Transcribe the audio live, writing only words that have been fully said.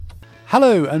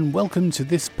Hello and welcome to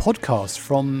this podcast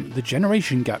from the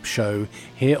Generation Gap Show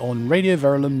here on Radio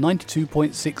Verulam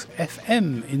 92.6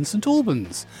 FM in St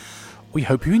Albans. We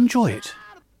hope you enjoy it.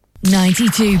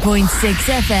 92.6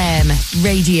 FM,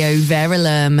 Radio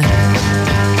Verulam.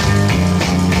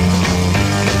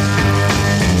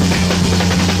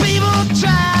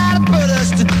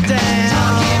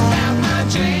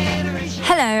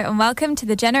 Hello and welcome to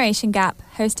the Generation Gap,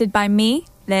 hosted by me,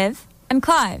 Liv, and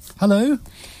Clive. Hello.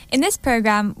 In this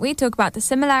programme, we talk about the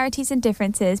similarities and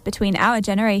differences between our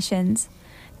generations.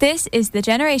 This is the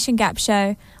Generation Gap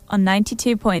Show on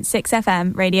 92.6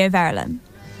 FM, Radio Verulam.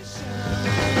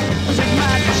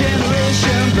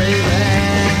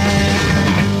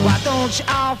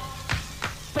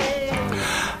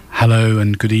 Hello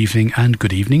and good evening,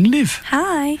 Liv.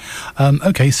 Hi.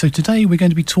 Okay, so today we're going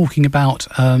to be talking about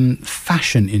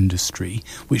fashion industry,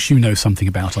 which you know something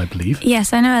about, I believe.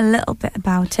 Yes, I know a little bit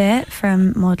about it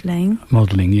from modelling.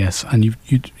 Modelling, yes, and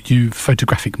you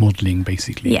photographic modelling,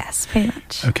 basically. Yes, pretty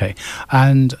much. Okay,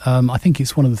 and I think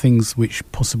it's one of the things which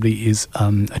possibly is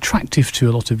attractive to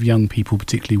a lot of young people,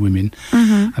 particularly women,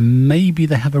 and maybe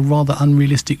they have a rather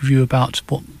unrealistic view about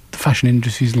what the fashion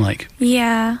industry is like.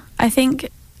 Yeah, I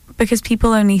think because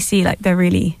people only see like the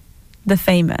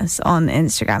famous on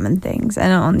Instagram and things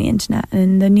and on the internet and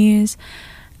in the news,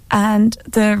 and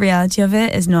the reality of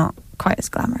it is not quite as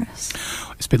glamorous.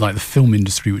 It's a bit like the film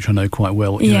industry, which I know quite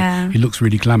well. You know, it looks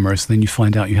really glamorous, then you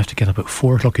find out you have to get up at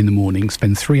 4 o'clock in the morning,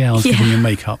 spend 3 hours getting your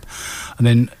makeup, and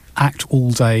then act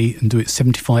all day and do it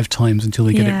 75 times until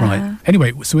they get it right.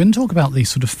 Anyway, so we're going to talk about the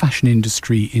sort of fashion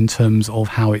industry in terms of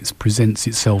how it presents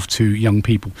itself to young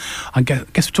people. I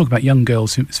guess we're talking about young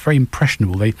girls who it's very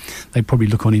impressionable. They probably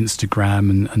look on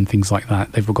Instagram and things like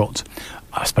that. They've got,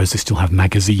 I suppose they still have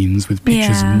magazines with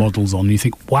pictures of models on. And you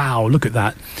think, wow, look at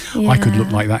that. I could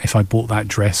look like that if I bought that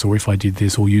dress or if I did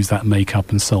this or used that makeup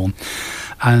and so on.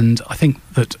 And I think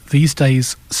that these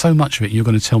days, so much of it, you're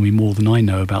going to tell me more than I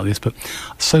know about this, but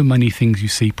so many things you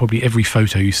see, probably every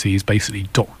photo you see is basically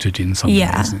doctored in some way,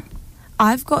 isn't it?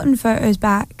 I've gotten photos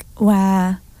back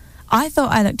where I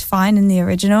thought I looked fine in the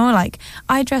original. Like,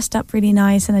 I dressed up really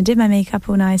nice and I did my makeup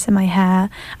all nice and my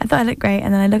hair. I thought I looked great.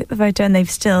 And then I look at the photo and they've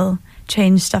still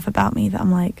changed stuff about me that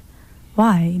I'm like,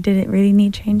 why? Did it really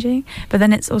need changing? But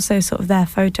then it's also sort of their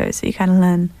photos, so you kind of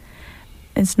learn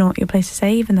it's not your place to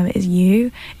say, even though it is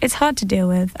you. It's hard to deal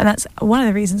with, and that's one of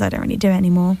the reasons I don't really do it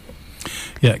anymore.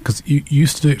 Yeah, because you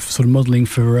used to do it for sort of modelling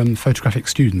for photographic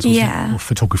students, or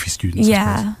photography students.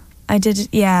 Yeah, I did.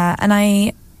 Yeah,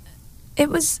 and it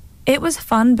was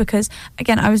fun because,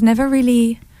 again, I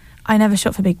never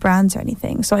shot for big brands or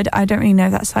anything, so I don't really know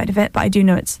that side of it, but I do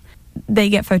know they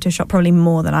get photoshopped probably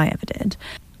more than I ever did.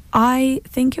 I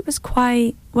think it was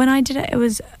when I did it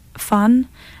was fun.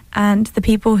 And the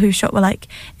people who shot were like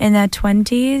in their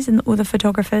 20s, and all the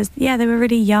photographers, they were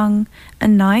really young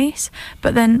and nice.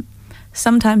 But then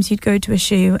sometimes you'd go to a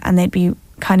shoot and they'd be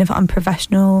kind of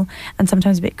unprofessional and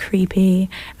sometimes a bit creepy.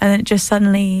 And then it just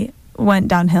suddenly went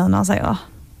downhill and I was like, oh,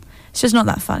 it's just not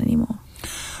that fun anymore.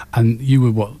 And you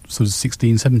were what, sort of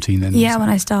 16, 17 then? Yeah, when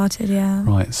I started,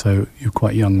 Right, so you're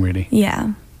quite young really.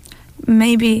 Yeah.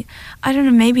 Maybe, I don't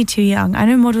know, maybe too young. I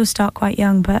know models start quite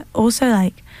young, but also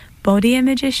like body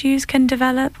image issues can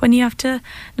develop when you have to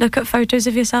look at photos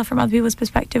of yourself from other people's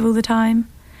perspective all the time.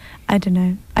 I don't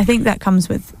know. I think that comes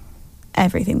with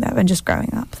everything though, and just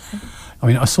growing up. So. I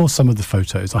mean, I saw some of the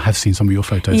photos. I have seen some of your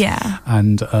photos. Yeah.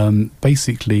 And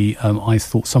basically, I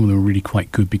thought some of them were really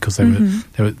quite good because they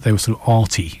were sort of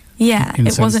arty. Yeah,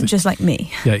 it wasn't just like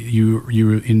me. Yeah, you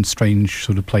were in strange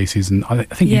sort of places, and I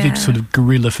think you did sort of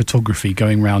guerrilla photography,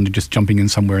 going around and just jumping in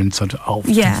somewhere and sort of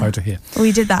take a photo here.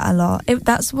 We did that a lot.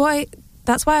 That's why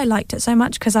I liked it so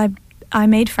much, because I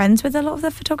made friends with a lot of the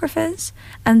photographers,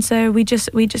 and so we just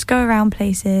go around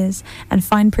places and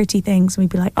find pretty things, and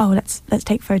we'd be like, oh, let's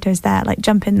take photos there, like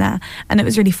jump in there, and it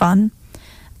was really fun.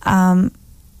 And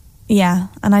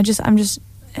I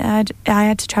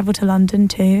had to travel to London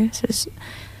too, so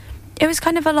it was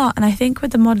kind of a lot. And I think with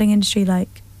the modelling industry,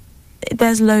 like,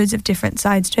 there's loads of different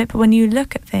sides to it, but when you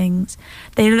look at things,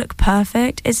 they look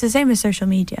perfect. It's the same as social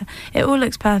media. It all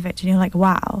looks perfect and you're like,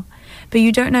 wow. But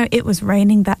you don't know, it was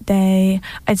raining that day,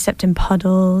 I'd stepped in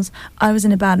puddles, I was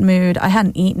in a bad mood, I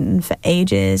hadn't eaten for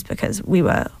ages because we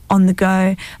were on the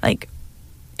go. Like,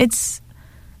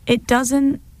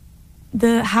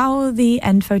 how the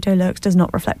end photo looks does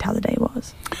not reflect how the day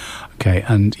was. Okay,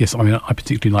 and yes, I mean, I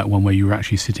particularly like one where you were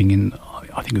actually sitting in,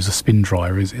 I think it was a spin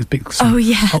dryer, is a big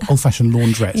old-fashioned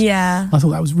laundrette. Yeah. I thought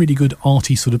that was a really good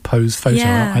arty sort of pose photo.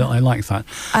 Yeah. I like that.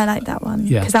 I like that one,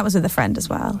 because that was with a friend as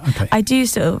well. Okay. I do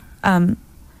still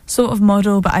sort of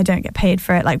model, but I don't get paid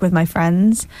for it, like with my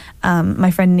friends.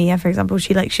 My friend Nia, for example,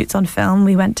 she like shoots on film.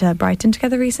 We went to Brighton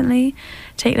together recently,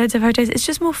 take loads of photos. It's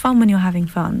just more fun when you're having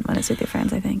fun, when it's with your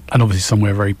friends, I think. And obviously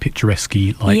somewhere very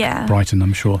picturesque-y, like Brighton,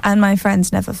 I'm sure. And my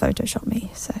friends never Photoshop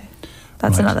me, so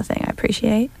that's another thing I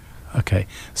appreciate. Okay,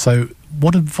 so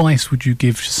what advice would you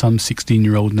give to some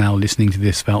 16-year-old now listening to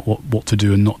this about what to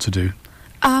do and not to do?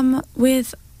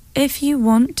 If you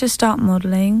want to start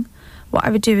modelling, what I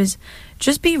would do is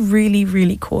just be really,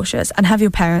 really cautious and have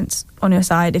your parents on your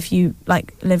side. If you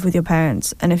like live with your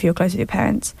parents and if you're close with your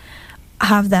parents,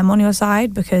 have them on your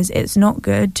side, because it's not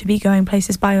good to be going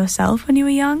places by yourself when you were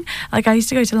young. Like, I used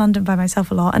to go to London by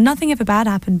myself a lot and nothing ever bad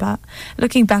happened, but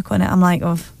looking back on it, I'm like,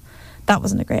 oh, that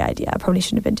wasn't a great idea. I probably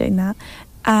shouldn't have been doing that.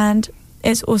 And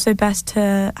it's also best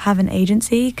to have an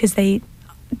agency, because they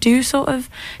do sort of,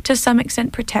 to some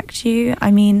extent, protect you.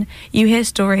 I mean, you hear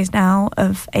stories now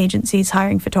of agencies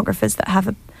hiring photographers that have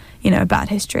a bad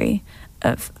history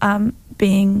of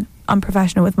being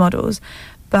unprofessional with models,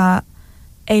 but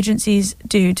agencies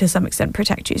do to some extent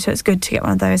protect you, so it's good to get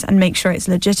one of those and make sure it's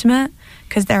legitimate,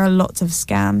 because there are lots of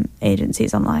scam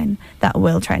agencies online that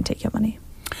will try and take your money.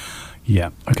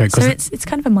 Yeah, okay. So it's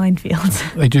kind of a minefield.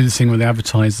 They do this thing where they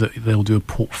advertise that they'll do a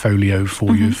portfolio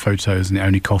for you of photos, and it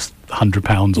only costs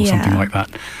 £100 or something like that.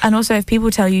 And also, if people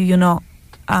tell you you're not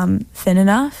thin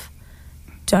enough,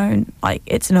 don't, like,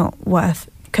 it's not worth,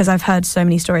 because I've heard so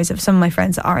many stories of some of my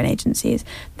friends that are in agencies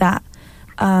that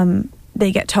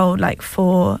they get told, like,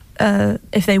 for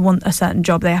if they want a certain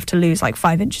job, they have to lose like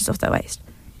 5 inches off their waist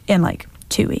in like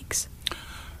 2 weeks.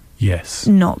 Yes.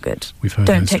 Not good. We've heard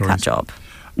Don't those take stories. that job.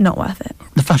 Not worth it.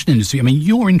 The fashion industry, I mean,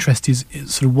 your interest is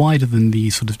sort of wider than the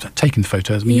sort of taking the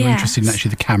photos. I mean, you're interested in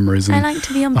actually the cameras. And I like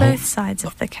to be on both sides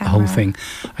of the camera. The whole thing.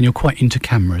 And you're quite into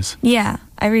cameras. Yeah,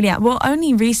 I really am. Well,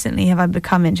 only recently have I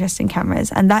become interested in cameras,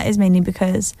 and that is mainly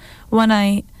because when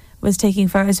I was taking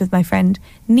photos with my friend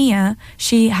Nia,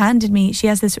 she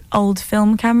has this old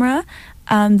film camera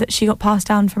that she got passed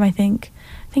down from, I think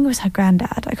it was her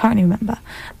granddad. I can't really remember.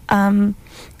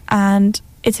 And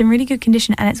it's in really good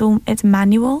condition, and it's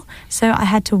manual, so I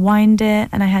had to wind it,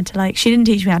 and I had to, she didn't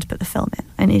teach me how to put the film in.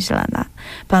 I needed to learn that,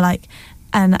 but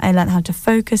and I learned how to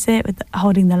focus it with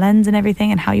holding the lens and everything,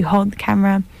 and how you hold the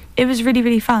camera. It was really,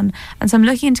 really fun, and so I'm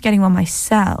looking into getting one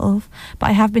myself.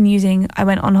 But I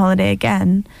went on holiday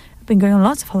again. I've been going on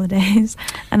lots of holidays,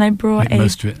 and I brought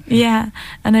most of it. Yeah,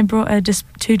 and I brought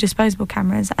two disposable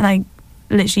cameras, and I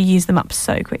literally used them up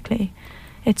so quickly.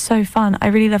 It's so fun. I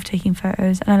really love taking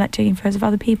photos, and I like taking photos of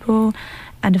other people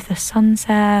and of the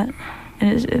sunset,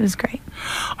 and it was great.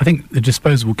 I think the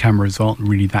disposable cameras aren't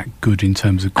really that good in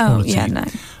terms of quality. Oh, yeah, no.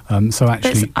 So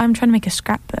actually, I'm trying to make a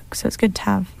scrapbook, so it's good to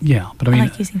have. Yeah, but I mean, I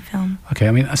like using film. Okay,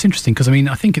 I mean, that's interesting, because I mean,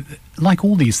 I think like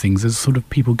all these things, there's sort of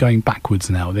people going backwards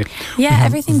now.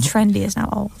 Everything trendy is now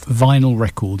old. Vinyl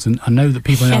records, and I know that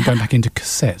people are now going back into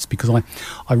cassettes, because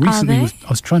I recently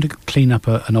was trying to clean up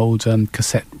an old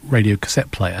radio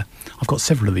cassette player. I've got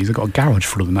several of these. I've got a garage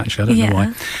full of them, actually. I don't know why.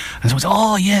 And so I was,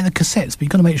 the cassettes, but you've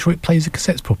got to make sure it plays the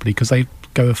cassettes properly, because they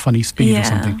go a funny speed or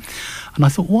something. And I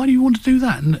thought, why do you want to do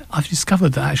that? And I've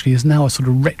discovered that actually there's now a sort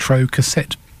of retro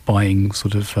cassette buying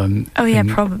sort of thing.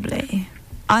 Probably.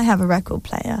 I have a record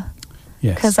player.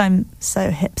 Yes. Because I'm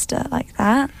so hipster like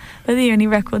that. But the only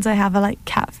records I have are like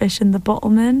Catfish and the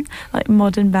Bottlemen, like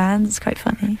modern bands. It's quite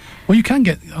funny. Well, you can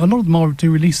get, a lot of them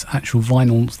do release actual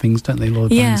vinyl things, don't they? A lot of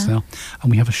bands now.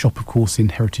 And we have a shop, of course, in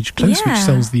Heritage Close, which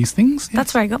sells these things. Yes.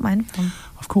 That's where I got mine from.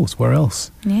 Of course, where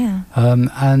else? Yeah.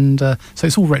 So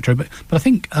it's all retro. But I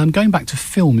think going back to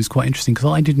film is quite interesting, because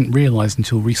I didn't realise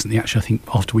until recently, actually, I think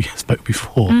after we spoke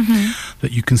before,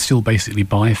 that you can still basically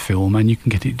buy a film and you can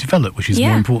get it developed, which is the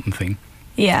more important thing.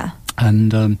 Yeah.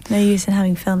 And no use in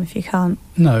having film if you can't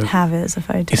have it as a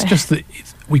photo. It's just that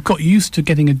we've got used to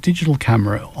getting a digital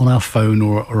camera on our phone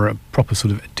or a proper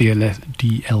sort of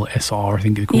DLSR, I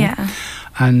think it's called. Yeah.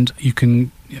 And you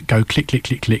can go click, click,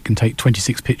 click, click and take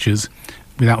 26 pictures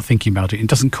without thinking about it. It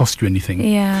doesn't cost you anything.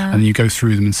 Yeah. And you go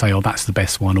through them and say, oh, that's the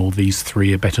best one, or these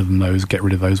 3 are better than those, get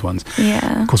rid of those ones.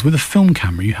 Yeah. Of course, with a film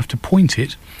camera, you have to point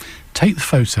it, take the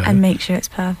photo, and make sure it's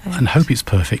perfect, and hope it's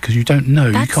perfect, because you don't know.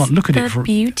 You can't look at it for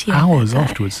hours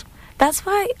afterwards. That's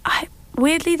why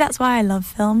that's why I love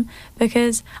film,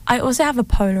 because I also have a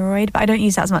Polaroid, but I don't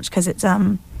use that as much, because it's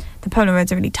the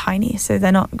Polaroids are really tiny, so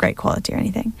they're not great quality or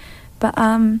anything. But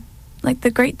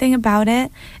the great thing about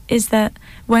it is that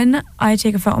when I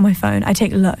take a photo on my phone, I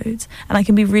take loads, and I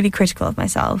can be really critical of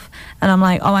myself. And I'm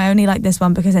like, oh, I only like this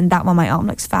one because in that one my arm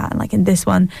looks fat, and like in this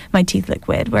one my teeth look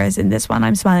weird, whereas in this one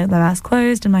I'm smiling with my mouth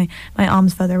closed and my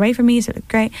arm's further away from me, so it looks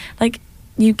great. Like,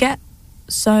 you get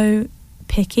so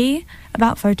picky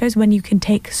about photos when you can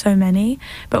take so many.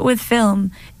 But with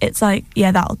film, it's like,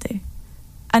 yeah, that'll do.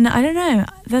 And I don't know,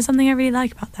 there's something I really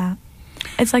like about that.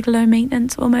 It's like low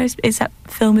maintenance almost, except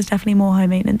film is definitely more high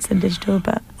maintenance than digital.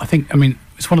 But I mean,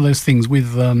 it's one of those things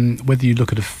with whether you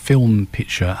look at a film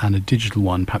picture and a digital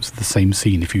one, perhaps the same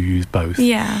scene if you use both.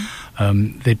 Yeah.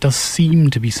 There does seem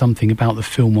to be something about the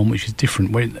film one which is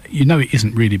different. Where it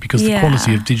isn't really, because the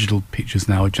quality of digital pictures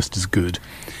now are just as good.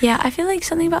 Yeah, I feel like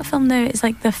something about film though is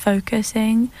like the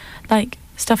focusing, like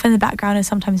stuff in the background is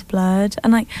sometimes blurred,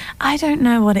 and like I don't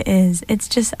know what it is. It's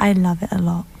just I love it a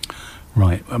lot.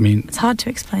 Right, I mean... It's hard to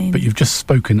explain. But you've just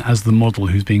spoken as the model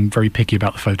who's being very picky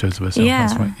about the photos of herself. Yeah.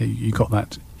 That's right, you got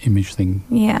that image thing.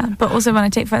 Yeah, but also when I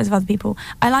take photos of other people,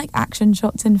 I like action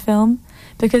shots in film,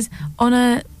 because on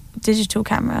a digital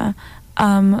camera,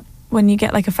 when you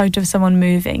get like a photo of someone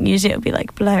moving, usually it'll be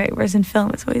like blurry, whereas in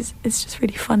film it's just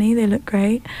really funny. They look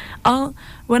great.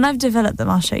 When I've developed them,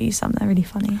 I'll show you some. They're really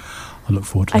funny. I look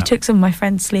forward to that. I took some of my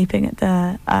friends sleeping at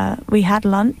the... we had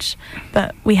lunch,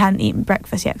 but we hadn't eaten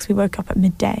breakfast yet because we woke up at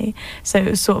midday. So it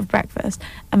was sort of breakfast.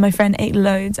 And my friend ate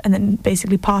loads and then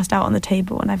basically passed out on the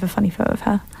table, and I have a funny photo of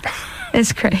her.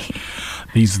 It's great.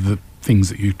 These are the things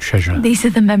that you treasure. These are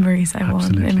the memories I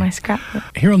want in my scrapbook.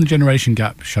 Here on the Generation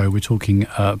Gap show, we're talking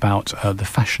about the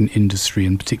fashion industry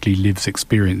and particularly Liv's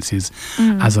experiences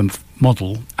as a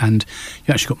model, and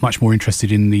you actually got much more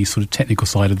interested in the sort of technical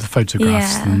side of the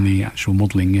photographs than the actual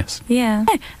modelling. Yes. Yeah,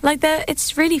 like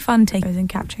it's really fun taking those and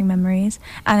capturing memories,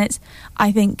 and it's,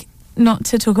 I think, not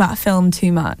to talk about film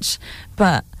too much,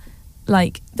 but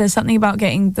like there's something about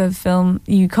getting the film,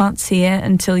 you can't see it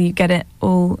until you get it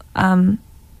all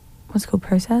what's it called,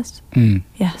 processed?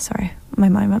 Yeah, sorry, my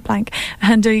mind went blank.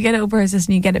 Until you get it all processed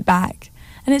and you get it back.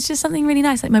 And it's just something really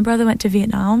nice. Like my brother went to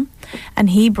Vietnam and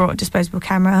he brought a disposable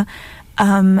camera,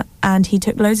 and he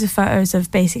took loads of photos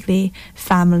of basically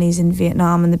families in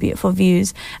Vietnam and the beautiful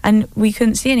views. And we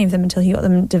couldn't see any of them until he got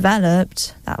them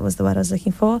developed. That was the word I was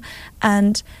looking for.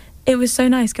 And it was so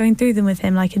nice going through them with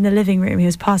him, like in the living room. He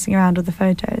was passing around all the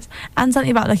photos. And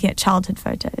something about looking at childhood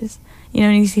photos. You know,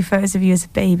 when you see photos of you as a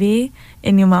baby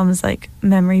in your mum's like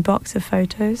memory box of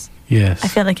photos. Yes. I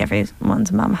feel like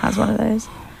everyone's mum has one of those.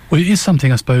 Well, it is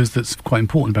something, I suppose, that's quite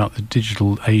important about the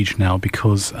digital age now,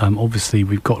 because obviously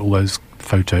we've got all those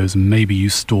photos, and maybe you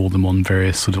store them on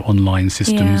various sort of online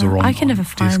systems or on I can never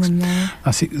find discs. them though.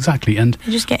 That's it, exactly. And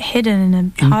they just get hidden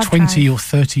in a hard 20 drive. or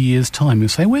 30 years' time, you'll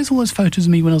say, where's all those photos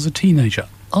of me when I was a teenager?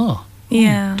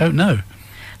 Don't know.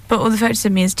 But all the photos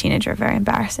of me as a teenager are very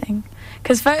embarrassing.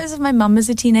 Because photos of my mum as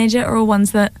a teenager are all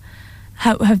ones that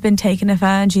have been taken of her,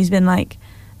 and she's been like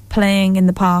playing in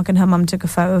the park and her mum took a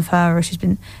photo of her, or she's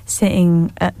been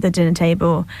sitting at the dinner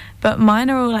table. But mine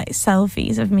are all like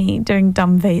selfies of me doing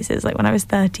dumb faces, like when I was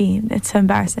 13. It's so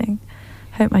embarrassing.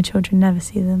 Hope my children never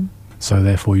see them. So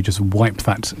therefore you just wipe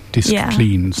that disc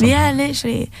clean somehow. Yeah,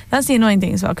 literally. That's the annoying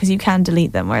thing as well, because you can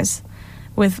delete them, whereas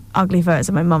with ugly photos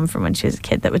of my mum from when she was a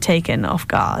kid that were taken off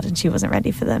guard and she wasn't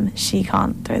ready for them, she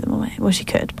can't throw them away. Well, she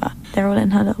could, but they're all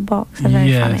in her little box. They're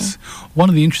very funny. One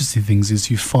of the interesting things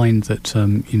is you find that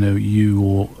you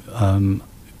or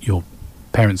your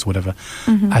parents or whatever,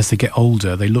 as they get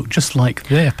older, they look just like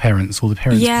their parents or the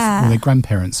parents or their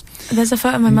grandparents. There's a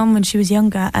photo of my mum when she was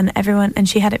younger, and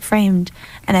she had it framed,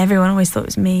 and everyone always thought it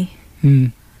was me.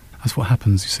 That's what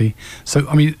happens, you see. So,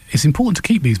 I mean, it's important to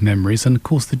keep these memories, and of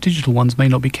course the digital ones may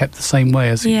not be kept the same way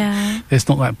as... There's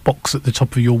not that box at the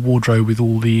top of your wardrobe with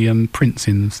all the prints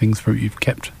in things for you've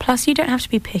kept. Plus, you don't have to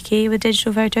be picky with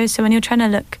digital photos, so when you're trying to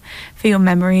look for your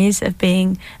memories of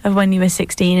when you were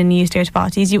 16 and you used to go to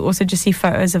parties, you also just see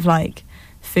photos of, like,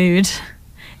 food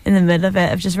in the middle of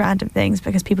it, of just random things,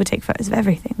 because people take photos of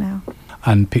everything now.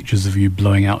 And pictures of you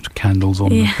blowing out candles on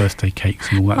birthday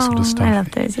cakes and all that sort of stuff. I love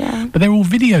those, But they're all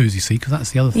videos, you see, because that's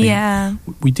the other thing. Yeah.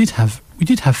 We did have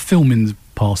film in the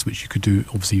past, which you could do,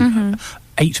 obviously,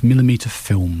 8mm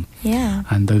film. Yeah.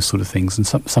 And those sort of things. And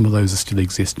some of those still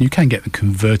exist. And you can get them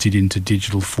converted into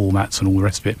digital formats and all the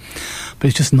rest of it. But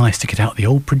it's just nice to get out the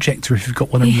old projector if you've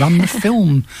got one and run the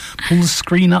film, pull the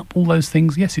screen up, all those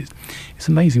things. Yes, it's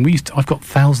amazing. I've got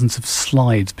thousands of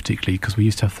slides, particularly, because we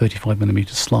used to have 35mm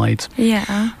slides. Yeah.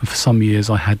 And for some years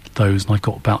I had those, and I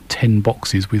got about 10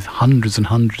 boxes with hundreds and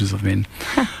hundreds of them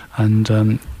in.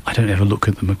 And I don't ever look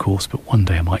at them, of course, but one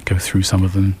day I might go through some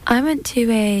of them. I went to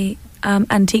a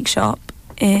antique shop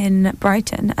in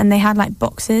Brighton, and they had like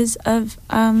boxes of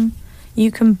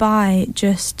you can buy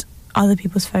just other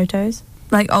people's photos,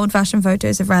 like old-fashioned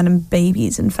photos of random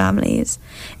babies and families.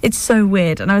 It's so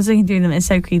weird, and I was looking through them. It's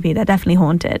so creepy. They're definitely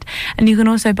haunted. And you can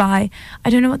also buy, I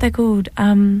don't know what they're called,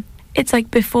 it's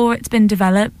like before it's been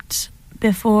developed,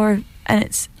 before and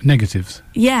it's negatives.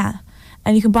 Yeah,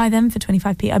 and you can buy them for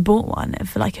 25p. I bought one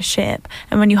for like a ship,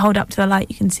 and when you hold up to the light,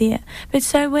 you can see it. But it's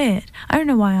so weird. I don't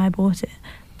know why I bought it,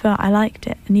 but I liked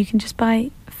it, and you can just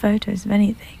buy photos of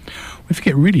anything. If you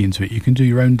get really into it, you can do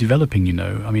your own developing, you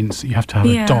know. I mean, you have to have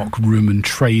a dark room and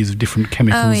trays of different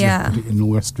chemicals and all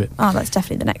the rest of it. Oh, that's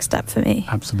definitely the next step for me.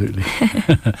 Absolutely.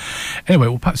 Anyway,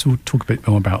 well, perhaps we'll talk a bit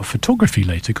more about photography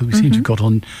later, because we seem to have got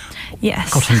onto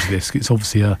this. It's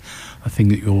obviously a thing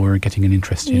that you're getting an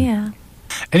interest in. Yeah.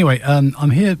 Anyway,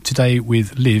 I'm here today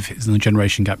with Liv, it's on the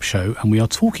Generation Gap show, and we are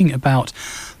talking about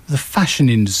the fashion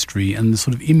industry and the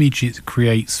sort of image it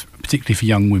creates, particularly for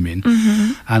young women.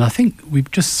 And I think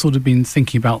we've just sort of been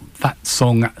thinking about that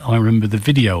song. I remember the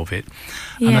video of it.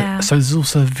 And so there's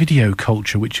also a video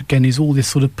culture, which again is all this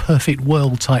sort of perfect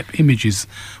world type images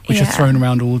which are thrown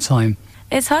around all the time.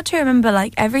 It's hard to remember,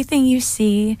 like, everything you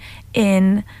see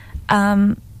in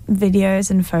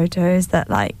videos and photos that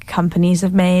like companies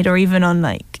have made, or even on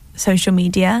like social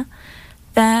media.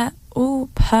 They're all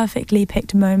perfectly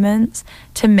picked moments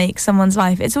to make someone's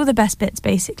life. It's all the best bits,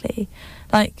 basically.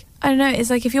 Like, I don't know, it's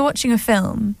like if you're watching a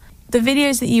film, the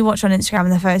videos that you watch on Instagram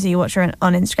and the photos that you watch on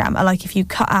Instagram are like if you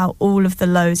cut out all of the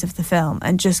lows of the film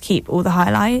and just keep all the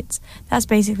highlights. That's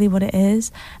basically what it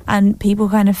is. And people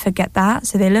kind of forget that.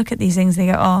 So they look at these things and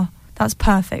they go, oh, that's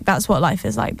perfect. That's what life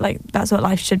is like. Like, that's what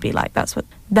life should be like. That's what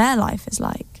their life is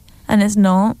like. And it's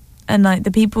not. And like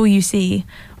the people you see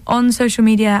on social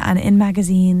media and in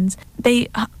magazines, they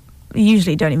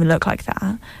usually don't even look like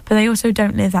that, but they also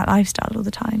don't live that lifestyle all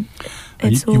the time.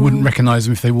 You wouldn't recognise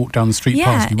them if they walked down the street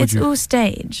past you, would you? Yeah, it's all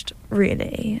staged,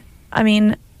 really. I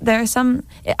mean, there are some...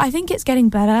 I think it's getting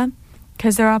better,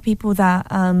 because there are people that...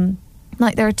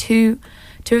 like, there are two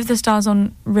of the stars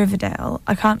on Riverdale.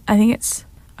 I can't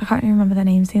even remember their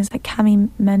names. I think it's like Cami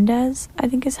Mendes, I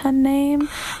think is her name.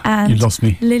 And you lost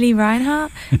me. Lily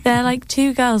Reinhart. They're like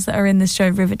two girls that are in this show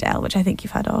Riverdale, which I think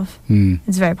you've heard of.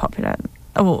 It's very popular.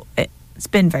 Well, it's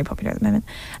been very popular at the moment.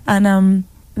 And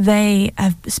they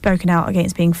have spoken out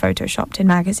against being photoshopped in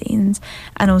magazines.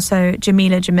 And also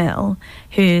Jamila Jamil,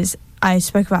 I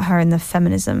spoke about her in the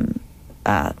feminism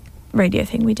radio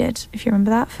thing we did, if you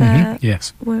remember that, for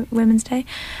Women's Day.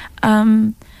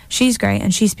 She's great,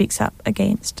 and she speaks up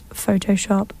against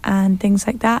Photoshop and things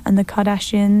like that, and the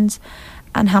Kardashians,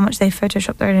 and how much they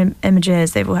Photoshop their own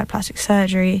images. They've all had plastic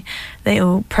surgery. They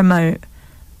all promote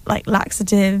like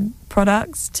laxative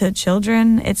products to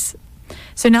children.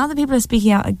 So now that people are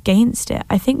speaking out against it,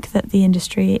 I think that the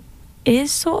industry is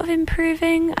sort of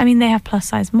improving. I mean, they have plus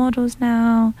size models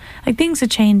now. Like, things are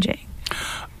changing.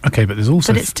 Okay, but it's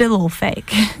still all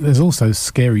fake. There's also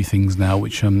scary things now,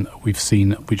 which we've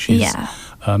seen, which is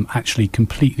actually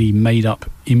completely made up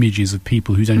images of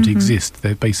people who don't exist.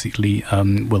 They're basically, they're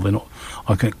not.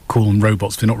 I can call them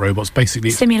robots. They're not robots. Basically,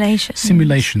 simulations.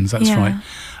 Simulations. That's right.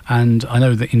 And I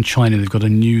know that in China they've got a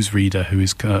newsreader who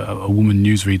is a woman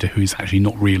newsreader who is actually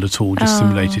not real at all, just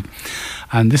simulated.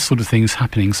 And this sort of thing is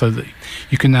happening, so that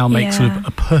you can now make sort of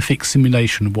a perfect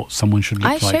simulation of what someone should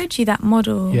look like. I showed you that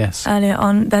model earlier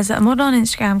on. There's a model on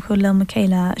Instagram called Lil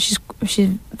Michaela. It's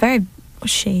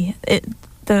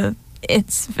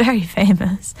very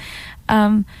famous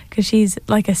because she's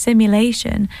like a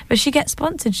simulation, but she gets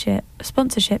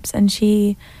sponsorships, and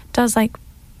she does like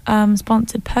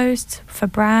sponsored posts for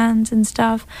brands and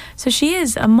stuff. So she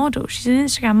is a model. She's an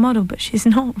Instagram model, but she's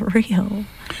not real.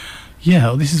 Yeah,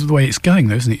 well, this is the way it's going,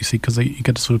 though, isn't it? You see, because you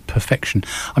get a sort of perfection.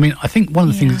 I mean, I think one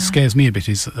of the things that scares me a bit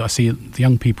is that I see the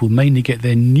young people mainly get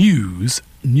their news,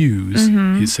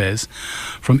 it says,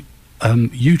 from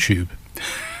YouTube.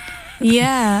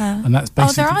 Yeah. And that's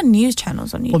basically... there are news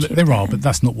channels on YouTube. Well, there are, but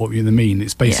that's not what we mean.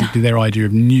 It's basically their idea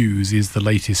of news is the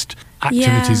latest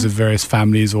activities of various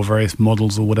families or various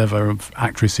models or whatever, of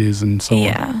actresses and so on.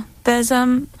 Yeah. There's,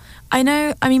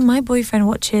 my boyfriend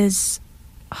watches...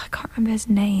 I can't remember his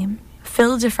name.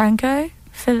 Philip DeFranco.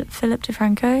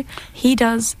 He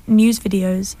does news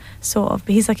videos, sort of,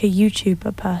 but he's like a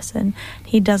YouTuber person.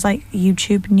 He does like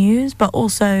YouTube news, but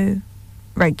also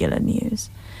regular news.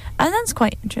 And that's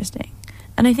quite interesting.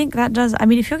 And I think that does... I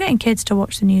mean, if you're getting kids to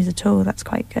watch the news at all, that's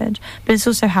quite good. But it's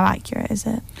also how accurate is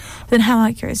it? Then how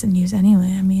accurate is the news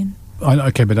anyway? I mean...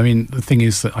 Okay, but I mean, the thing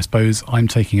is that I suppose I'm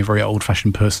taking a very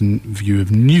old-fashioned person view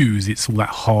of news. It's all that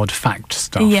hard fact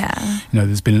stuff. Yeah. You know,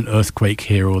 there's been an earthquake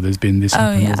here, or there's been this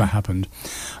happened, or that happened.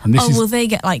 And this well, they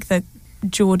get like the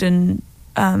Jordan...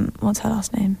 what's her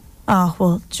last name?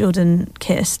 Jordan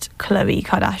kissed Khloe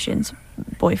Kardashian's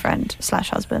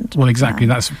boyfriend/husband. Well, exactly.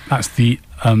 That's the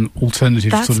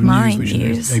alternative sort of my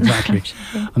news. Exactly.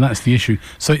 And that's the issue.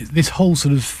 So this whole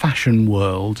sort of fashion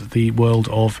world, the world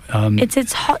of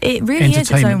it really is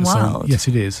its own world. Yes,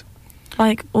 it is.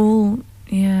 like all,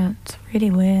 it's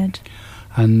really weird.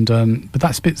 And but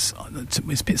it's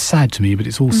a bit sad to me, but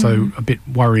it's also a bit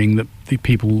worrying that the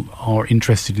people are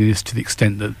interested in this to the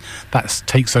extent that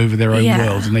takes over their own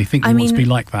world, and they think they want to be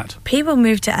like that. People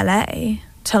move to LA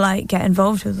to like get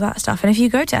involved with that stuff, and if you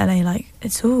go to LA, like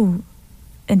it's all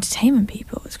entertainment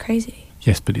people. It's crazy.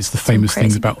 Yes, but it's the famous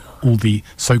things about all the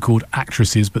so-called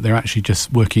actresses, but they're actually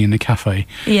just working in a cafe.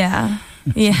 Yeah.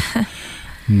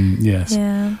 Yes.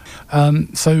 Yeah.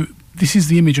 So this is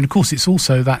the image, and of course it's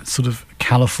also that sort of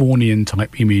Californian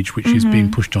type image which is being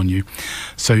pushed on you.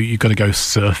 So you've got to go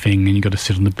surfing and you've got to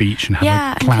sit on the beach and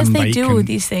have a clam bake. Because they do all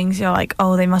these things, you're like,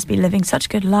 oh, they must be living such a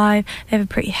good life, they have a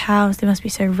pretty house, they must be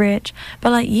so rich.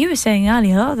 But like you were saying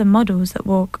earlier, a lot of the models that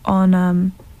walk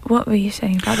on... what were you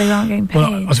saying about they aren't getting paid?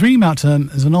 Well, I was reading about,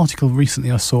 there's an article recently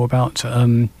I saw about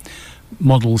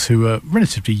models who are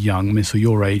relatively young, so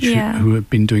your age, who have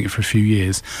been doing it for a few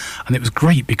years. And it was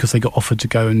great because they got offered to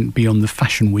go and be on the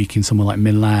fashion week in somewhere like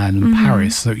Milan and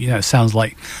Paris. So, it sounds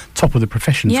like top of the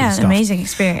profession sort of stuff. Yeah, an amazing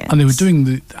experience. And they were doing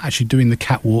the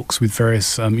catwalks with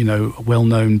various,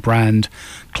 well-known brand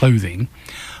clothing.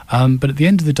 But at the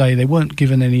end of the day, they weren't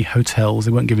given any hotels,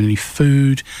 they weren't given any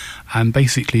food, and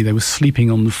basically they were sleeping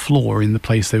on the floor in the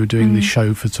place they were doing the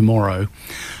show for tomorrow,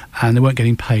 and they weren't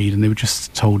getting paid, and they were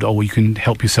just told, oh, you can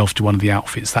help yourself to one of the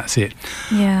outfits, that's it.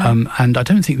 Yeah. And I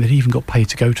don't think they'd even got paid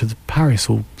to go to Paris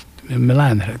or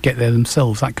Milan, get there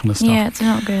themselves, that kind of stuff. Yeah, it's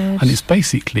not good. And it's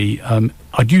basically,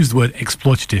 I'd use the word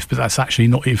exploitative, but that's actually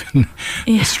not even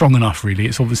strong enough, really.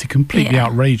 It's obviously completely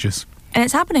outrageous. And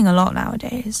it's happening a lot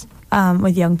nowadays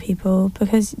with young people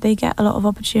because they get a lot of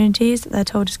opportunities that they're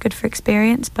told is good for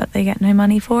experience, but they get no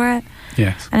money for it.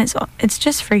 Yes. And it's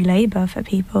just free labour for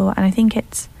people, and I think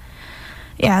it's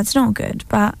not good,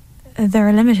 but there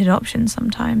are limited options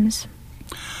sometimes,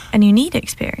 and you need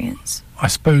experience. I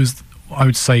suppose I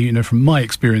would say, from my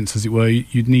experience, as it were,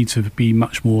 you'd need to be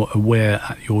much more aware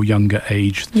at your younger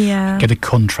age. Yeah. Get a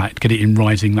contract, get it in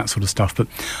writing, that sort of stuff. But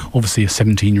obviously a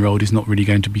 17-year-old is not really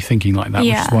going to be thinking like that,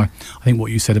 which is why I think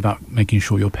what you said about making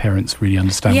sure your parents really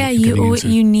understand what you're getting into.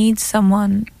 You need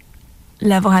someone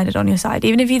level-headed on your side.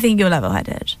 Even if you think you're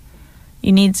level-headed,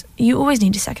 you always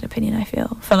need a second opinion, I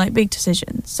feel. For like big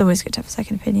decisions, it's always good to have a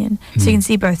second opinion so you can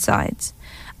see both sides.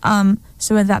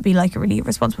 So whether that be like a really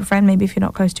responsible friend, maybe if you're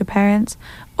not close to your parents,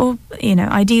 or,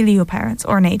 ideally your parents,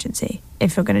 or an agency,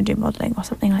 if you're going to do modelling or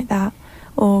something like that,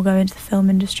 or go into the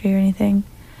film industry or anything.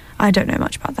 I don't know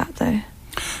much about that, though.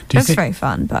 It's very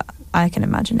fun, but I can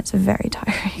imagine it's very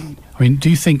tiring. I mean, do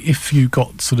you think if you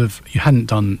got you hadn't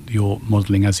done your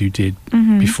modelling as you did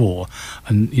before,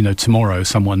 and, tomorrow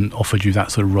someone offered you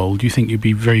that sort of role, do you think you'd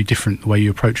be very different the way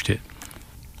you approached it?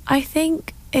 I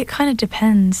think it kind of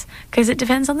depends, because it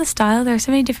depends on the style. There are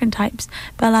so many different types,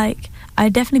 but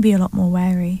I'd definitely be a lot more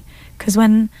wary, because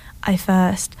when the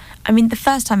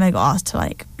first time I got asked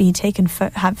to be taken,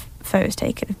 have photos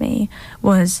taken of me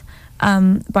was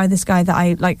by this guy that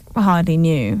I hardly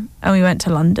knew, and we went to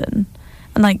London.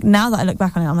 And now that I look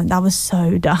back on it, I'm like, that was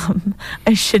so dumb.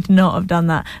 I should not have done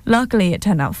that. Luckily it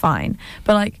turned out fine,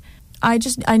 but I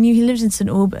knew he lived in St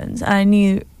Albans, and I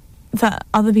knew that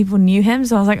other people knew him,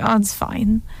 so I was like, oh, it's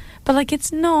fine. But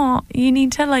it's not. You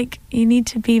need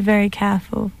to be very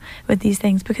careful with these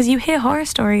things, because you hear horror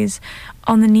stories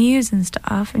on the news and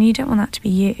stuff, and you don't want that to be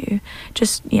you.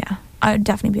 I would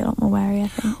definitely be a lot more wary, I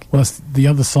think. Well, the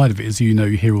other side of it is, you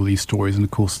hear all these stories, and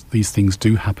of course these things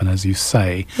do happen, as you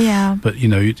say. Yeah. But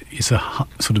it's a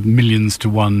sort of millions to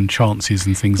one chances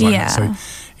and things like that. So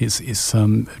it's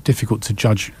difficult to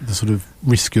judge the sort of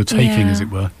risk you're taking, as it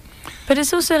were. But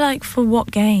it's also for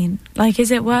what gain?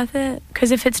 Is it worth it?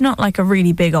 Because if it's not a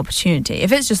really big opportunity,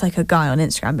 if it's just a guy on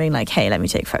Instagram being like, hey, let me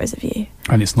take photos of you,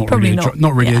 and it's not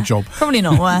really a job, probably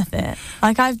not worth it.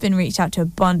 I've been reached out to a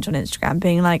bunch on Instagram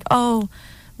being like, oh,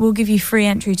 we'll give you free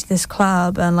entry to this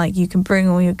club, and you can bring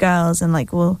all your girls, and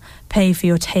we'll pay for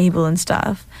your table and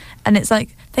stuff. And it's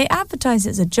they advertise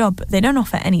it as a job, but they don't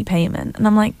offer any payment, and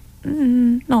I'm like,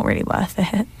 not really worth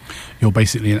it. You're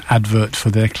basically an advert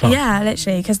for their club. Yeah,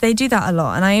 literally, because they do that a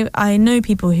lot. And I know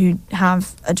people who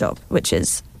have a job, which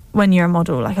is when you're a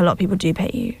model, a lot of people do pay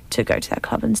you to go to their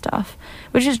club and stuff,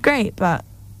 which is great, but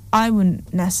I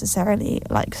wouldn't necessarily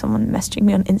like someone messaging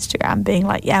me on Instagram being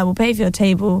like, yeah, we'll pay for your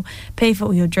table, pay for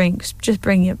all your drinks, just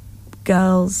bring your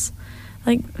girls.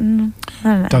 I don't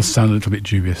know. It does sound a little bit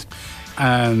dubious.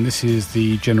 And this is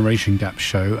the Generation Gap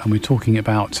show, and we're talking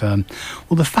about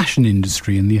the fashion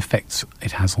industry and the effects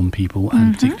it has on people,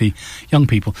 and particularly young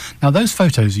people. Now, those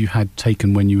photos you had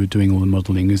taken when you were doing all the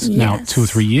modelling is now 2 or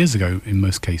 3 years ago in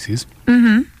most cases.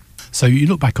 So you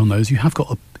look back on those, you have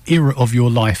got era of your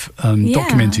life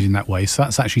documented in that way. So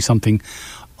that's actually something.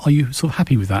 Are you sort of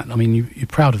happy with that? I mean, you're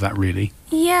proud of that, really?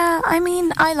 Yeah, I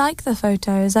mean, I like the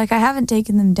photos. Like, I haven't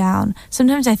taken them down.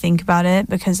 Sometimes I think about it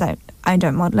because I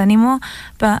don't model anymore.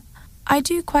 But I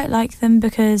do quite like them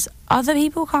because other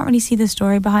people can't really see the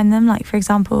story behind them. Like, for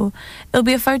example, it'll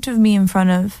be a photo of me in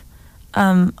front of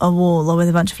a wall or with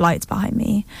a bunch of lights behind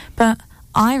me. But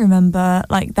I remember,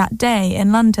 like, that day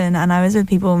in London, and I was with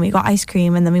people and we got ice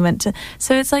cream and then we went to...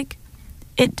 So it's like,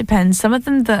 it depends. Some of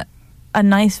them that are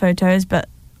nice photos but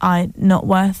are not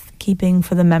worth keeping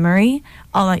for the memory,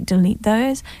 I'll, like, delete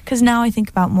those. Because now I think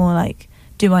about more, like,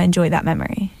 do I enjoy that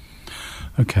memory?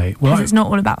 Okay. Well, because it's not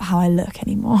all about how I look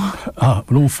anymore. Well,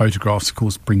 all photographs, of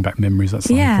course, bring back memories. That's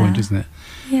the whole point, isn't it?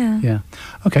 Yeah. Yeah.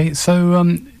 Okay, so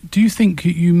do you think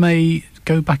you may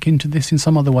go back into this in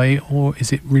some other way, or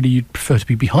is it really you'd prefer to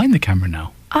be behind the camera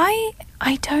now?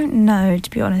 I don't know, to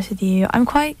be honest with you. I'm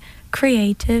quite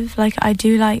creative. Like, I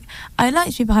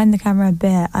like to be behind the camera a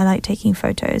bit. I like taking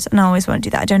photos, and I always want to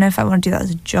do that. I don't know if I want to do that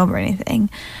as a job or anything,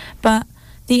 but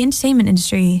the entertainment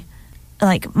industry,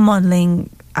 like modelling,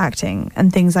 acting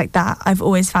and things like that, I've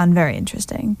always found very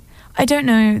interesting. I don't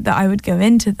know that I would go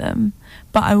into them,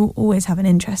 but I will always have an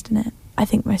interest in it. I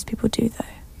think most people do, though,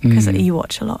 because you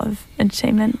watch a lot of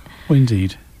entertainment. Well,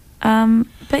 indeed.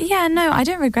 But yeah, no, I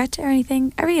don't regret it or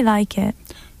anything. I really like it.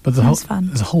 But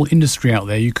there's a whole industry out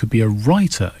there. You could be a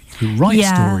writer. You could write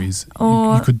stories.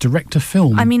 Or you could direct a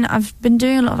film. I mean, I've been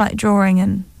doing a lot of, like, drawing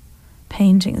and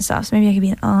painting and stuff, so maybe I could be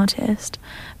an artist.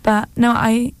 But no,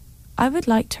 I would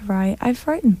like to write. I've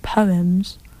written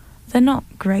poems. They're not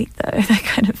great, though. They're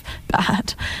kind of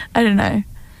bad. I don't know.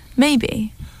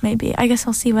 Maybe. I guess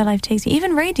I'll see where life takes me.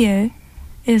 Even radio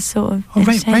is sort of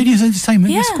entertainment. Radio's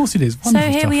entertainment? Yeah. Yes, of course it is. Wonderful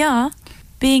so here stuff. we are,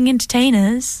 being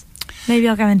entertainers. Maybe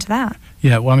I'll go into that.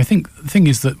 Yeah, well, I think the thing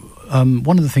is that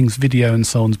one of the things video and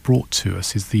so on's brought to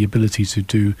us is the ability to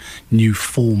do new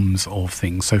forms of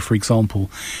things. So, for example,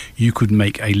 you could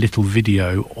make a little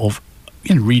video of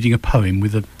reading a poem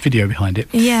with a video behind it.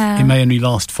 Yeah. It may only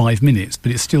last 5 minutes,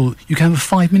 but it's still, you can have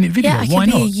a 5-minute video. Yeah, Why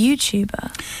not? I could be a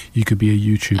YouTuber. You could be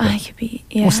a YouTuber. I could be,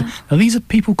 yeah. Now, these are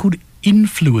people called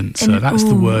influencer. That's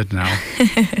the word now.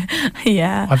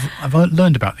 Yeah. I've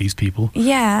learned about these people.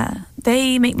 Yeah.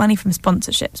 They make money from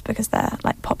sponsorships because they're,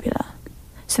 like, popular.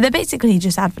 So they're basically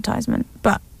just advertisement,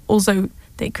 but also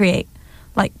they create,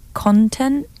 like,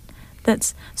 content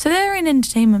that's... So they're in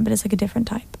entertainment, but it's, like, a different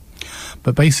type.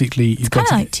 But basically, it's kind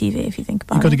of like TV if you think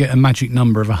about it. You've got to get a magic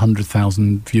number of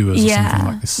 100,000 viewers or something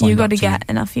like this. You've got to get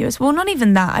enough viewers. Well, not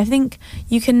even that. I think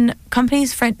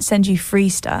companies send you free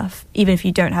stuff, even if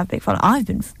you don't have a big following. I've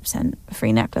been sent a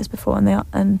free necklace before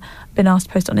and been asked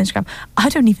to post on Instagram. I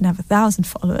don't even have 1,000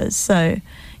 followers, so,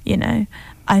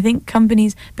 I think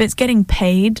companies, but it's getting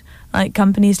paid, like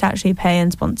companies to actually pay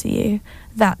and sponsor you.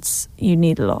 You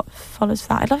need a lot of followers for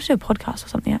that. I'd love to do a podcast or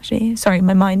something, actually. Sorry,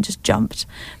 my mind just jumped.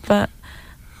 But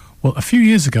well, a few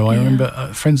years ago, I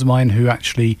remember friends of mine who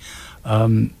actually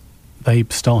they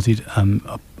started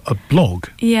a blog.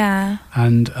 Yeah.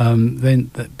 And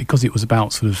then because it was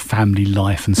about sort of family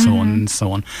life and so on and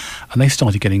so on, and they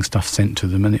started getting stuff sent to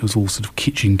them, and it was all sort of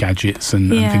kitchen gadgets and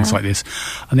things like this.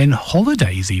 And then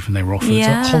holidays even they were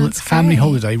offered. Family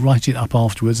holiday, write it up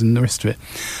afterwards and the rest of it.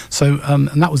 So,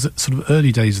 and that was sort of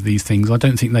early days of these things. I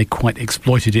don't think they quite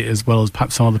exploited it as well as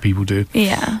perhaps some other people do.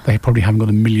 Yeah. They probably haven't got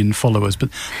 1 million followers, but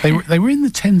they were in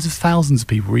the tens of thousands of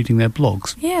people reading their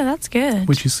blogs. Yeah, that's good.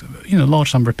 Which is, a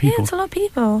large number of people. Yeah, it's a lot of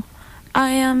people.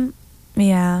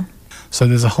 Yeah. So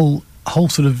there's a whole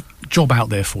sort of job out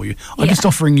there for you. I'm just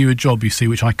offering you a job, you see,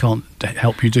 which I can't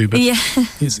help you do, but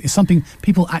it's something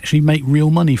people actually make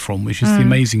real money from, which is the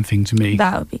amazing thing to me.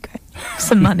 That would be great.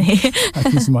 Some money.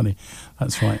 Some money.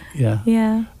 That's right. Yeah.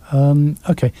 Yeah.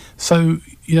 Okay. So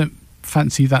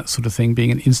fancy that sort of thing,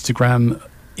 being an Instagram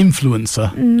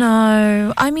influencer?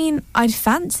 No, I mean, I'd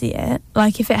fancy it,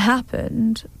 like if it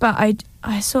happened, but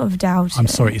I sort of doubt it. I'm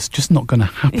sorry, it's just not going to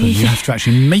happen. You have to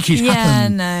actually make it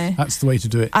happen. Yeah, no. That's the way to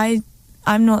do it.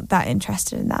 I'm not that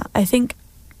interested in that. I think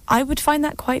I would find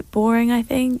that quite boring, I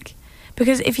think.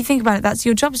 Because if you think about it,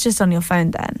 your job's just on your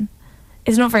phone then.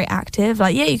 It's not very active.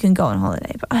 Like, yeah, you can go on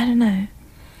holiday, but I don't know.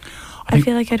 I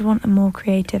feel like I'd want a more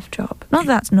creative job. Not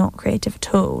that that's not creative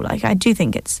at all. Like, I do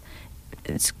think it's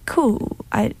cool.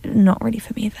 Not really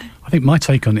for me, though. I think my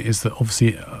take on it is that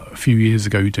obviously a few years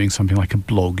ago, doing something like a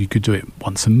blog, you could do it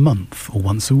once a month or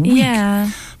once a week.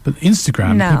 Yeah. But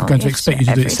Instagram, people are going to expect you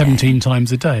to do it 17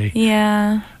 times a day.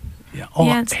 Yeah.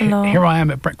 Yeah. It's a lot. Here I am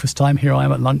at breakfast time, here I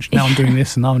am at lunch, now I'm doing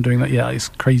this and now I'm doing that. Yeah, it's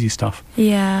crazy stuff.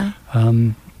 Yeah.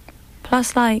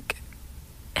 Plus, like,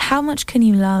 how much can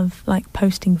you love like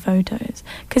posting photos?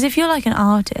 Because if you're like an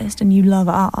artist and you love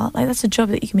art, like that's a job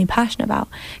that you can be passionate about.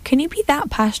 Can you be that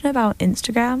passionate about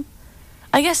Instagram?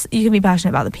 I guess you can be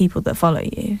passionate about the people that follow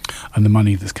you and the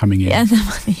money that's coming in. Yeah, and the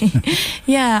money.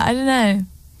 Yeah, I don't know.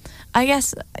 I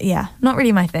guess, yeah, not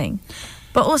really my thing.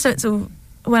 But also it's all,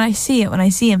 when I see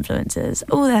influencers,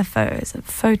 all their photos are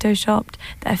photoshopped,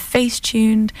 they're face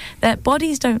tuned, their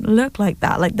bodies don't look like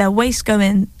that. Like their waists go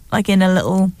in like in a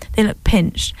little, they look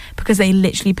pinched because they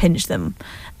literally pinch them.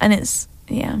 And it's,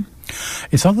 yeah.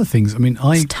 It's other things. I mean,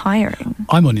 it's tiring.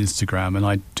 I'm on Instagram and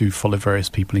I do follow various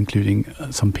people, including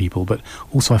some people, but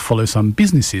also I follow some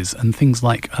businesses and things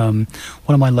like one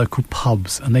of my local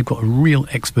pubs, and they've got a real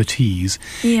expertise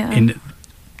in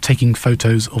taking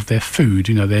photos of their food,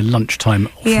 you know, their lunchtime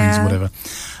offerings or whatever.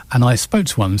 And I spoke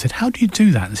to one and said, how do you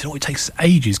do that? And they said, it takes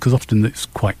ages, because often it's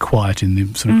quite quiet in the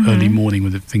sort of early morning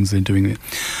with the things they're doing. And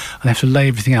they have to lay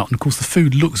everything out. And of course, the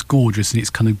food looks gorgeous and it's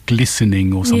kind of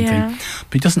glistening or something. Yeah.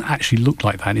 But it doesn't actually look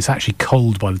like that. It's actually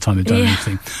cold by the time they've done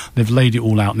anything. They've laid it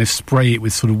all out and they've sprayed it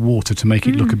with sort of water to make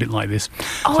it look a bit like this.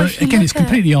 Oh, so again, it's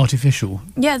completely artificial.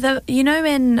 Yeah, you know,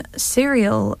 in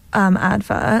cereal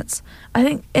adverts, I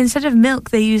think instead of milk,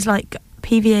 they use like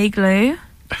PVA glue.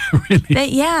 Really?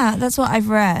 Yeah, that's what I've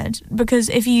read. Because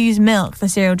if you use milk, the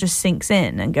cereal just sinks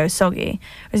in and goes soggy.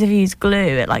 Whereas if you use glue,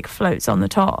 it like floats on the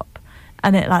top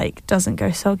and it like doesn't go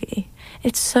soggy.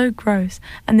 It's so gross.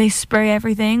 And they spray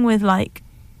everything with like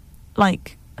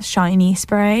shiny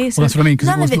spray. So well, that's what I mean. Because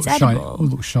none of it's edible. It all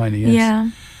looks shiny. Yes. Yeah.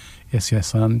 Yes.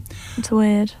 It's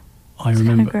weird. I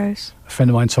remember gross. A friend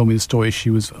of mine told me the story.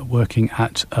 She was working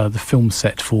at the film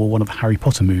set for one of the Harry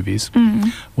Potter movies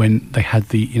when they had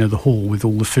the hall with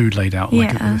all the food laid out,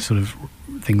 like a sort of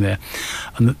thing there,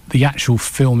 and the actual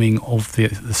filming of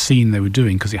the scene they were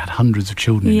doing, because it had hundreds of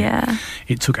children in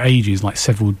it took ages, like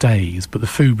several days, but the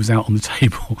food was out on the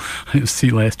table and it was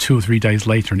 2 or 3 days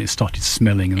later and it started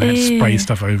smelling and they had to spray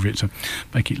stuff over it to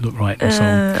make it look right and so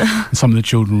on. And some of the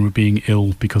children were being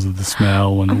ill because of the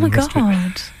smell and all the rest of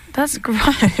it. That's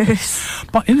gross.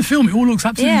 But in the film, it all looks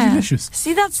absolutely delicious.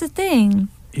 See, that's the thing.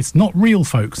 It's not real,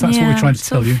 folks. That's what we're trying to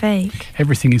tell you. Fake.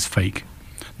 Everything is fake.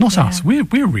 Not us. We're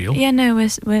real. Yeah, no, we're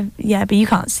but you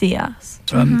can't see us.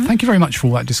 Thank you very much for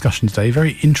all that discussion today.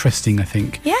 Very interesting, I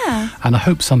think. Yeah. And I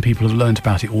hope some people have learned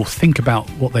about it or think about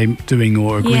what they're doing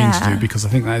or agreeing to do, because I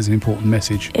think that is an important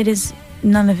message. It is.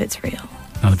 None of it's real.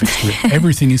 None of it's real.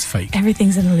 Everything is fake.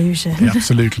 Everything's an illusion. Yeah,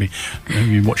 absolutely.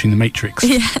 You're watching The Matrix.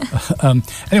 Yeah.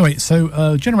 Anyway,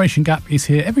 so Generation Gap is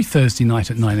here every Thursday night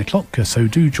at 9 o'clock, so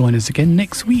do join us again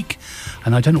next week.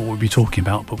 And I don't know what we'll be talking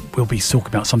about, but we'll be talking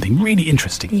about something really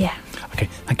interesting. Yeah. Okay,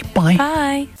 thank you. Bye.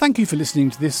 Bye. Thank you for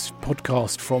listening to this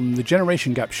podcast from the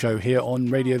Generation Gap show here on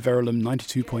Radio Verulam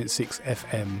 92.6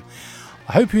 FM.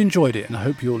 I hope you enjoyed it, and I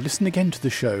hope you'll listen again to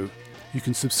the show. You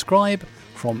can subscribe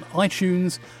from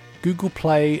iTunes, Google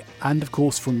Play, and of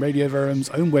course from Radio Verulam's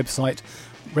own website,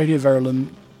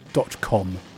 radioverulam.com.